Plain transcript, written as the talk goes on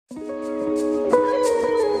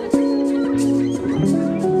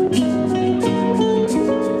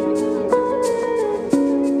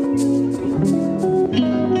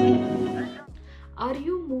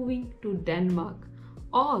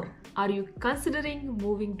Are you considering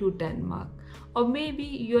moving to Denmark? Or maybe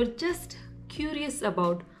you're just curious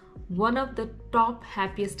about one of the top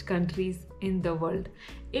happiest countries in the world?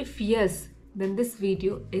 If yes, then this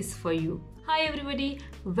video is for you. Hi everybody,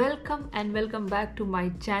 welcome back to my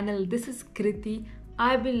channel. This is Kriti.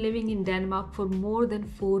 I've been living in Denmark for more than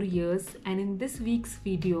 4 years, and in this week's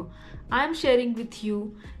video, I'm sharing with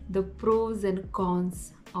you the pros and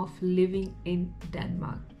cons of living in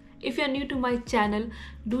Denmark. If you're new to my channel,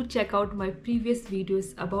 do check out my previous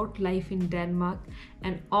videos about life in Denmark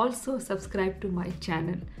and also subscribe to my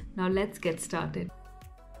channel. Now let's get started.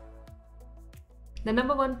 The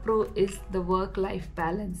number one pro is the work-life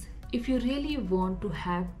balance. If you really want to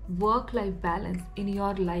have work-life balance in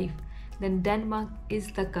your life, then Denmark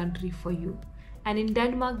is the country for you. And in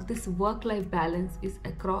Denmark, this work-life balance is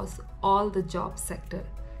across all the job sector.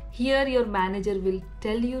 Here, your manager will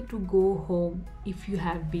tell you to go home if you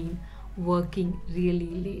have been working really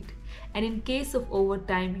late. And in case of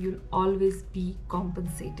overtime, you'll always be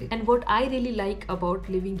compensated. And what I really like about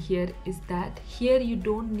living here is that here you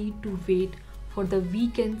don't need to wait for the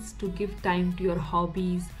weekends to give time to your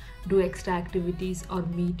hobbies, do extra activities, or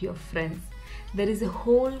meet your friends. There is a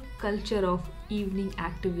whole culture of evening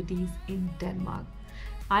activities in Denmark.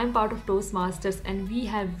 I am part of Toastmasters, and we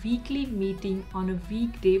have weekly meeting on a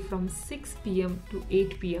weekday from 6 p.m. to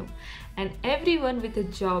 8 p.m. and everyone with a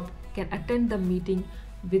job can attend the meeting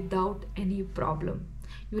without any problem.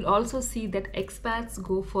 You will also see that expats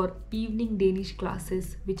go for evening Danish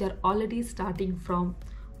classes, which are already starting from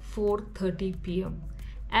 4:30 p.m.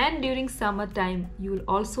 And during summertime, you will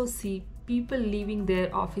also see people leaving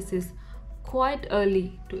their offices quite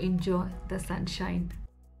early to enjoy the sunshine.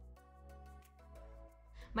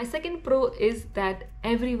 My second pro is that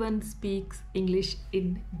everyone speaks English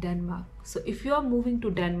in Denmark. So if you are moving to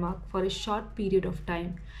Denmark for a short period of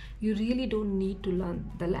time, you really don't need to learn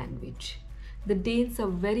the language. The Danes are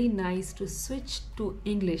very nice to switch to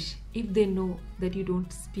English if they know that you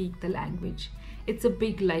don't speak the language. It's a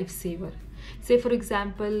big lifesaver. Say for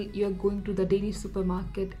example, you're going to the Danish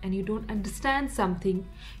supermarket and you don't understand something,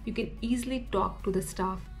 you can easily talk to the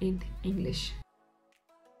staff in English.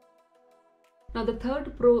 Now the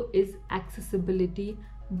third pro is accessibility,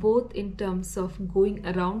 both in terms of going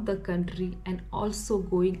around the country and also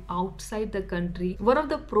going outside the country. One of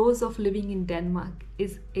the pros of living in Denmark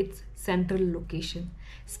is its central location,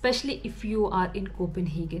 especially if you are in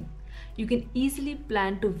Copenhagen. You can easily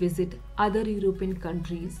plan to visit other European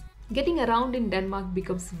countries. Getting around in Denmark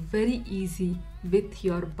becomes very easy with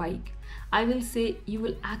your bike. I will say you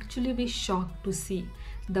will actually be shocked to see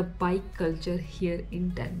the bike culture here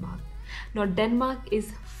in Denmark. Now Denmark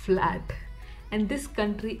is flat, and this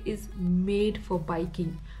country is made for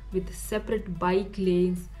biking with separate bike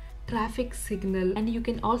lanes, traffic signal, and you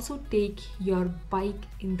can also take your bike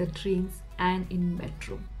in the trains and in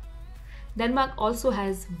metro. Denmark also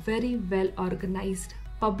has very well organized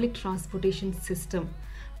public transportation system,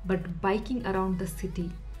 but biking around the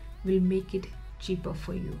city will make it cheaper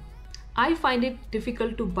for you. I find it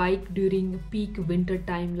difficult to bike during peak winter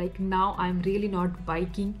time. Like now I'm really not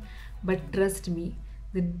biking, but trust me,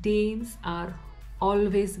 the Danes are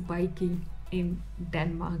always biking in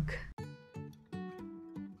Denmark.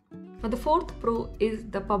 Now the fourth pro is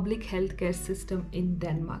the public healthcare system in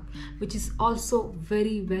Denmark, which is also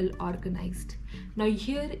very well organized. Now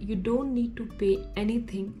here you don't need to pay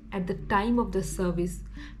anything at the time of the service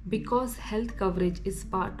because health coverage is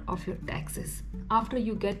part of your taxes. After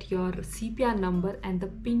you get your CPR number and the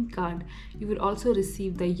pink card, you will also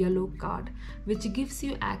receive the yellow card, which gives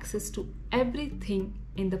you access to everything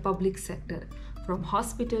in the public sector, from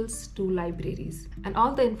hospitals to libraries. And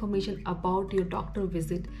all the information about your doctor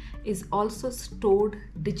visit is also stored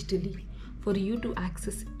digitally for you to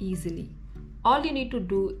access easily. All you need to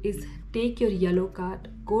do is take your yellow card,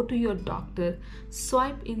 go to your doctor,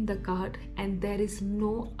 swipe in the card, and there is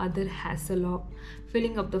no other hassle of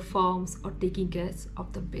filling up the forms or taking care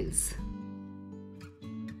of the bills.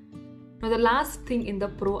 Now the last thing in the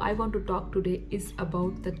pro I want to talk today is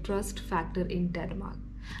about the trust factor in Denmark.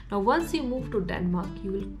 Now once you move to Denmark,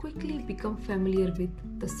 you will quickly become familiar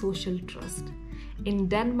with the social trust. In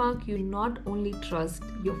Denmark, you not only trust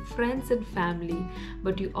your friends and family,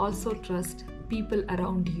 but you also trust people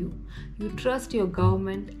around you. You trust your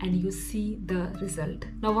government and you see the result.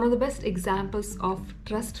 Now one of the best examples of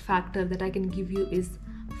trust factor that I can give you is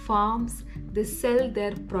farms. They sell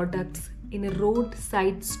their products in a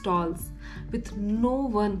roadside stalls with no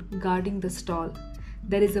one guarding the stall.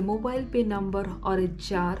 There is a mobile pay number or a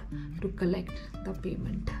jar to collect the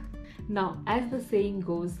payment. Now, as the saying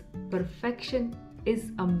goes, perfection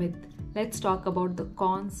is a myth. Let's talk about the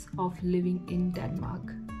cons of living in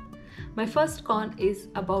Denmark. My first con is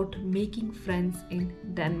about making friends in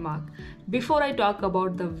Denmark. Before I talk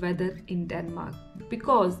about the weather in Denmark,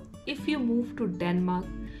 because if you move to Denmark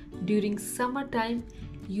during summertime,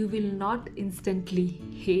 you will not instantly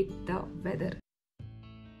hate the weather.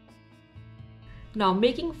 Now,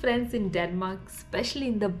 making friends in Denmark, especially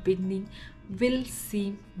in the beginning, will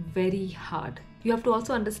seem very hard. You have to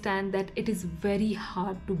also understand that it is very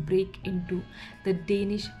hard to break into the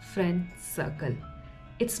Danish friend circle.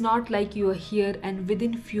 It's not like you are here and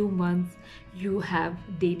within few months you have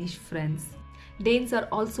Danish friends. Danes are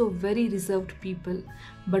also very reserved people,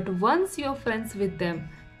 but once you're friends with them,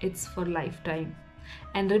 it's for lifetime.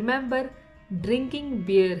 And remember, drinking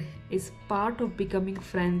beer is part of becoming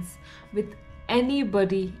friends with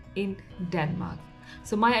anybody in Denmark.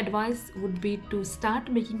 So my advice would be to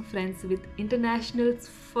start making friends with internationals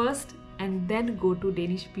first and then go to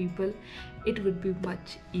Danish people. It would be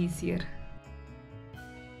much easier.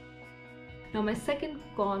 Now my second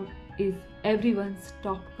con is everyone's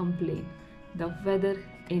top complaint, the weather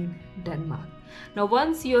in Denmark. Now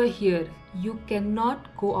once you're here, you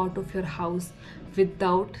cannot go out of your house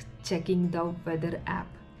without checking the weather app.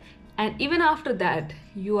 And even after that,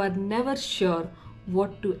 you are never sure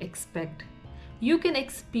what to expect. You can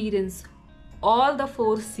experience all the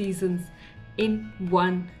 4 seasons in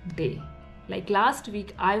one day. Like last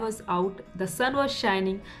week, I was out, the sun was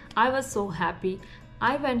shining, I was so happy.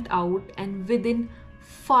 I went out and within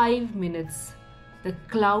 5 minutes, the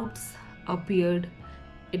clouds appeared.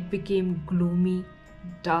 It became gloomy,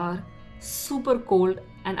 dark, super cold,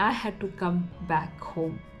 and I had to come back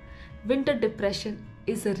home. Winter depression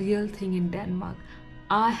is a real thing in Denmark.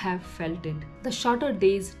 I have felt it. The shorter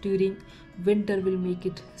days during winter will make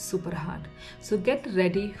it super hard. So get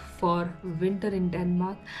ready for winter in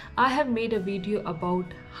Denmark. I have made a video about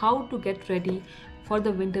how to get ready for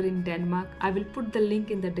the winter in Denmark. I will put the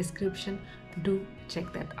link in the description. Do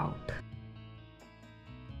check that out.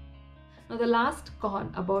 Now the last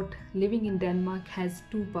con about living in Denmark has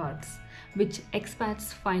 2 parts, which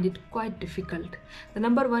expats find it quite difficult. The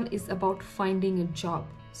number 1 is about finding a job.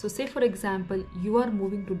 So say for example, you are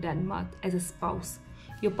moving to Denmark as a spouse.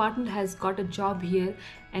 Your partner has got a job here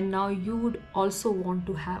and now you would also want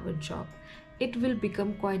to have a job. It will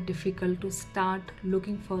become quite difficult to start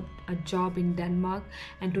looking for a job in Denmark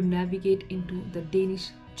and to navigate into the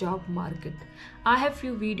Danish job market. I have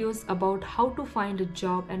few videos about how to find a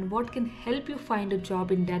job and what can help you find a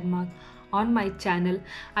job in Denmark on my channel.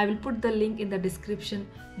 I will put the link in the description.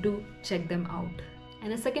 Do check them out.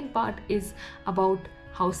 And the second part is about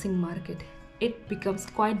housing market. It becomes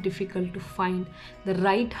quite difficult to find the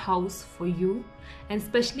right house for you, and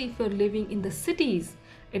especially if you're living in the cities,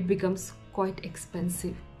 it becomes quite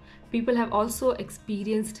expensive. People have also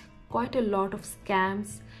experienced quite a lot of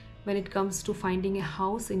scams when it comes to finding a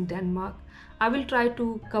house in Denmark. I will try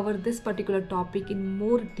to cover this particular topic in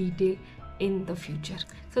more detail in the future.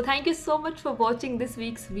 So thank you so much for watching this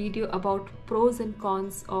week's video about pros and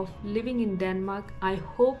cons of living in Denmark. I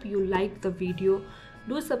hope you liked the video.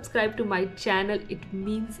 Do subscribe to my channel, it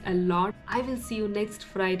means a lot. I will see you next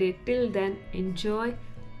Friday. Till then, enjoy.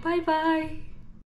 Bye bye.